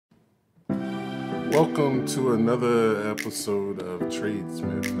Welcome to another episode of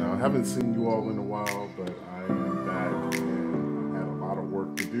TradeSmith. Now, I haven't seen you all in a while, but I am back and I had a lot of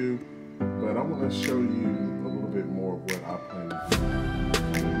work to do. But I want to show you a little bit more of what I plan to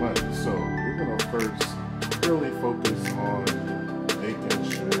do in the month. So we're going to first really focus on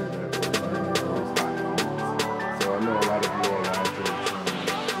making sure that we're learning those hotkeys. So I know a lot of you all out there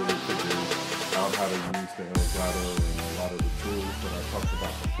trying to really figure out how to use the Elgato and a lot of the tools that I talked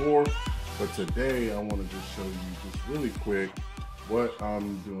about before. But today I want to just show you just really quick what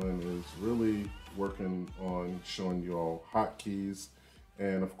I'm doing is really working on showing you all hotkeys,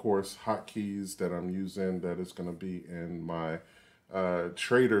 and of course hotkeys that I'm using that is going to be in my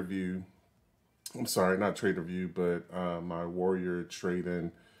trader view. I'm sorry, not trader view, but my warrior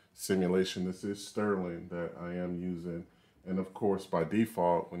trading simulation. This is Sterling that I am using. And of course, by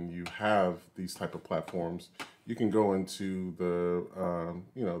default, when you have these type of platforms, you can go into the,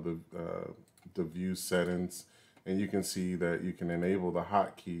 the view settings, and you can see that you can enable the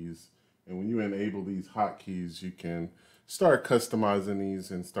hotkeys. And when you enable these hotkeys, you can start customizing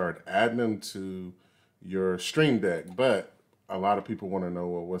these and start adding them to your Stream Deck. But a lot of people want to know,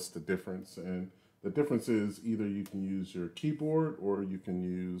 well, what's the difference? And the difference is either you can use your keyboard or you can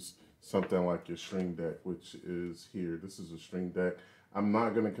use something like your Stream Deck, which is here. This is a Stream Deck. I'm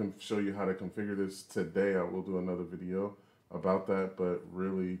not going to show you how to configure this today. I will do another video about that, but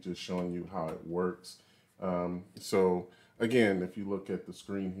really just showing you how it works. So again, if you look at the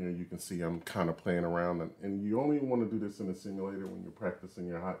screen here, you can see I'm kind of playing around, and you only want to do this in a simulator when you're practicing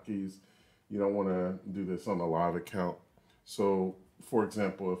your hotkeys. You don't want to do this on a live account. So for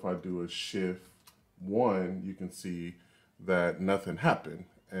example, if I do a shift 1, you can see that nothing happened.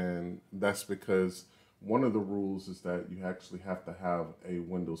 And that's because one of the rules is that you actually have to have a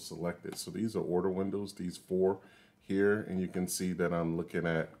window selected. So these are order windows, these 4 here, and you can see that I'm looking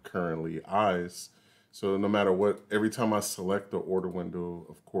at currently eyes. So no matter what, every time I select the order window,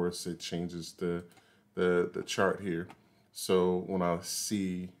 of course, it changes the chart here. So when I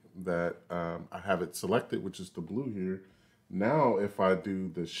see that I have it selected, which is the blue here, now if I do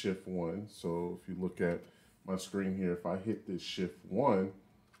the shift 1, so if you look at my screen here, if I hit this shift 1,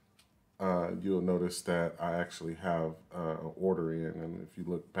 you'll notice that I actually have an order in, and if you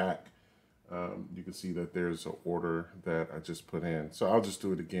look back, you can see that there's an order that I just put in. So I'll just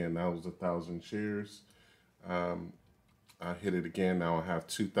do it again. That was 1,000 shares. I hit it again. Now I have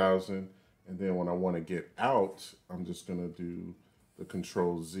 2,000. And then when I want to get out, I'm just going to do the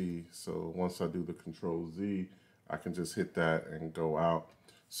Control Z. So once I do the Control Z, I can just hit that and go out.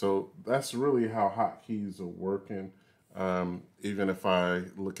 So that's really how hotkeys are working. Even if I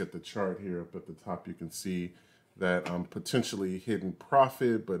look at the chart here up at the top, you can see that I'm potentially hitting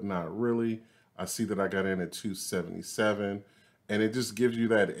profit, but not really. I see that I got in at 277, and it just gives you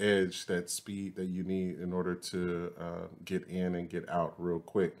that edge, that speed that you need in order to get in and get out real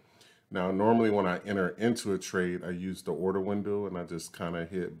quick. Now, normally when I enter into a trade, I use the order window and I just kind of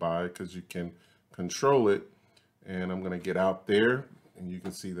hit buy because you can control it. And I'm going to get out there. And you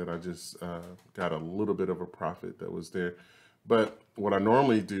can see that I just got a little bit of a profit that was there. But what I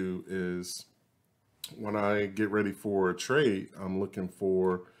normally do is when I get ready for a trade, I'm looking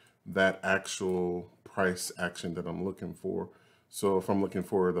for that actual price action that I'm looking for. So if I'm looking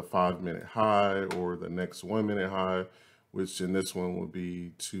for the 5-minute high or the next 1-minute high, which in this one would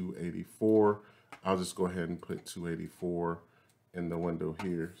be 284, I'll just go ahead and put 284 in the window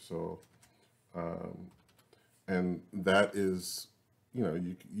here. So, and that is, you know,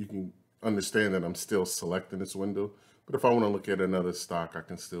 you can understand that I'm still selecting this window, but if I want to look at another stock, I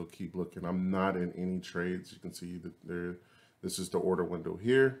can still keep looking. I'm not in any trades. You can see that this is the order window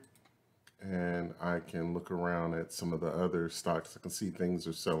here, and I can look around at some of the other stocks. I can see things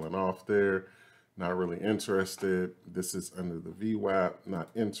are selling off there. Not really interested. This is under the VWAP, not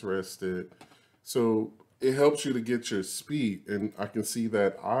interested. So it helps you to get your speed, and I can see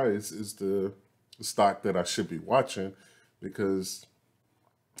that eyes is the stock that I should be watching because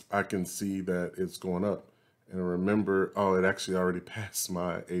I can see that it's going up. And remember, oh, it actually already passed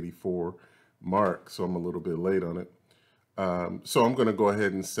my 84 mark, so I'm a little bit late on it. So I'm going to go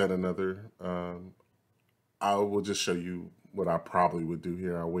ahead and set another. I will just show you what I probably would do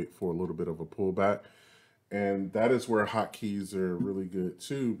here. I'll wait for a little bit of a pullback. And that is where hotkeys are really good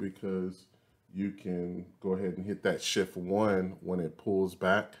too, because you can go ahead and hit that shift 1 when it pulls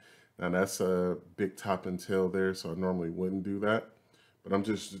back. Now that's a big top and tail there, so I normally wouldn't do that. But I'm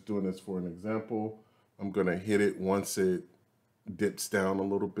just doing this for an example. I'm going to hit it once it dips down a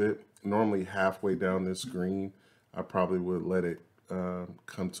little bit. Normally halfway down this green, I probably would let it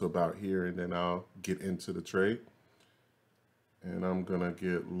come to about here, and then I'll get into the trade. And I'm going to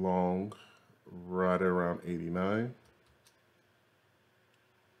get long right around 89.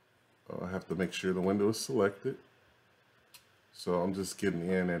 I have to make sure the window is selected. So I'm just getting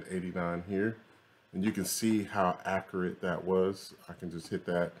in at 89 here. And you can see how accurate that was. I can just hit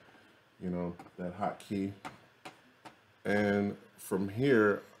that, that hotkey. And from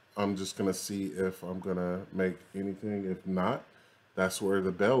here, I'm just gonna see if I'm gonna make anything. If not, that's where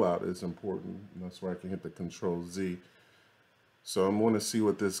the bailout is important. And that's where I can hit the Control Z. So I'm going to see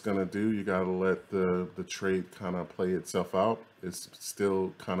what this is going to do. You got to let the trade kind of play itself out. It's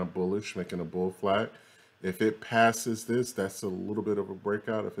still kind of bullish, making a bull flag. If it passes this, that's a little bit of a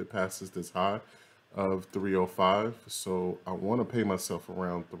breakout. If it passes this high of 305, so I want to pay myself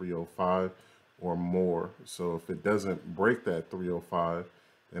around 305 or more. So if it doesn't break that 305,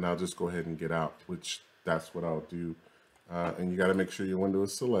 then I'll just go ahead and get out, which that's what I'll do. And you got to make sure your window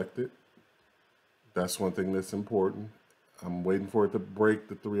is selected. That's one thing that's important. I'm waiting for it to break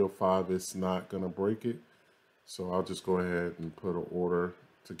the 305. It's not going to break it. So I'll just go ahead and put an order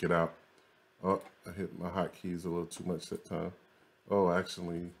to get out. Oh, I hit my hotkeys a little too much that time. Oh,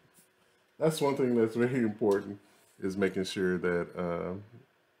 actually, that's one thing that's very important, is making sure that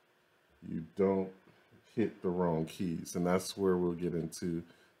you don't hit the wrong keys. And that's where we'll get into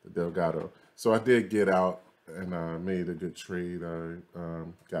the Delgado. So I did get out and I made a good trade. I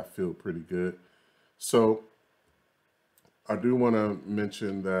got filled pretty good. So I do want to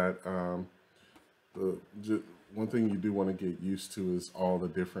mention that one thing you do want to get used to is all the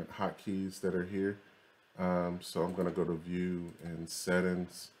different hotkeys that are here. So I'm going to go to View and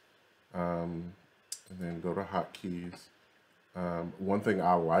Settings, and then go to Hotkeys. One thing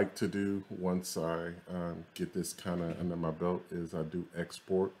I like to do once I get this kind of under my belt is I do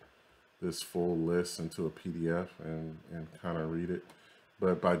export this full list into a PDF and kind of read it.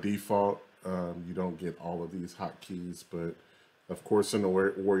 But by default, you don't get all of these hotkeys, but of course in the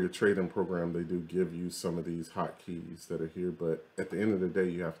Warrior Trading Program, they do give you some of these hotkeys that are here, but at the end of the day,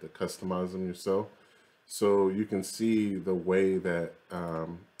 you have to customize them yourself. So you can see the way that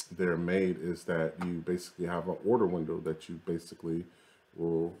they're made is that you basically have an order window that you basically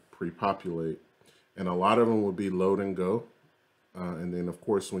will pre-populate. And a lot of them will be load and go. And then of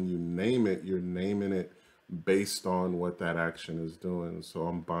course, when you name it, you're naming it based on what that action is doing. So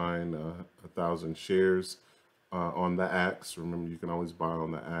I'm buying 1,000 shares on the axe. Remember, you can always buy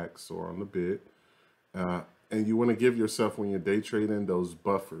on the axe or on the bid. And you want to give yourself, when you're day trading, those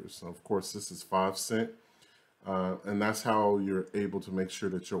buffers. Of course, this is 5 cents. And that's how you're able to make sure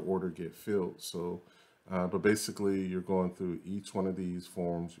that your order get filled. So, but basically you're going through each one of these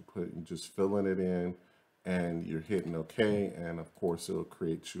forms, you're just filling it in and you're hitting OK. And of course, it'll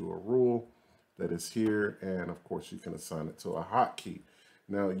create you a rule that is here. And of course, you can assign it to a hotkey.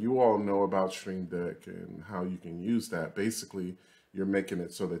 Now, you all know about Stream Deck and how you can use that. Basically, you're making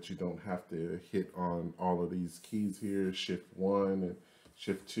it so that you don't have to hit on all of these keys here, Shift 1 and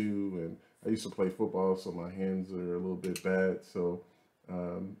Shift 2. And I used to play football, so my hands are a little bit bad. So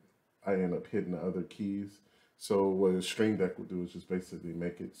I end up hitting the other keys. So what a Stream Deck will do is just basically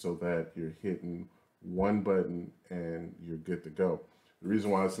make it so that you're hitting one button and you're good to go. The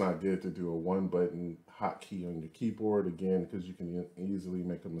reason why it's not good to do a one button hotkey on your keyboard, again, because you can easily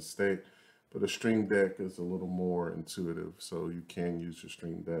make a mistake. But a Stream Deck is a little more intuitive, so you can use your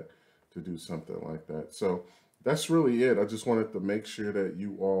Stream Deck to do something like that. So that's really it. I just wanted to make sure that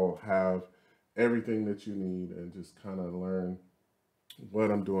you all have everything that you need and just kind of learn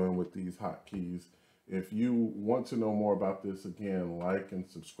what I'm doing with these hotkeys. If you want to know more about this, again, like and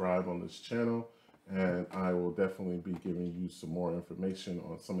subscribe on this channel, and I will definitely be giving you some more information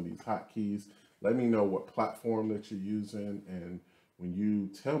on some of these hotkeys. Let me know what platform that you're using, and when you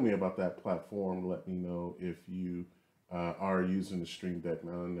tell me about that platform, let me know if you are using the Stream Deck.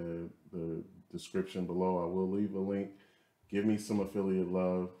 Now in the description below, I will leave a link. Give me some affiliate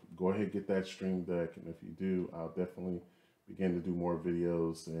love. Go ahead, get that Stream Deck, and if you do, I'll definitely begin to do more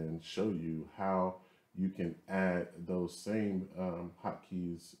videos and show you how you can add those same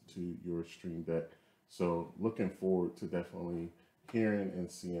hotkeys to your Stream Deck. So looking forward to definitely hearing and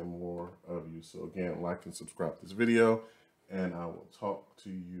seeing more of you. So again, like and subscribe to this video, and I will talk to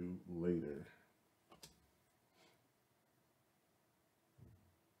you later.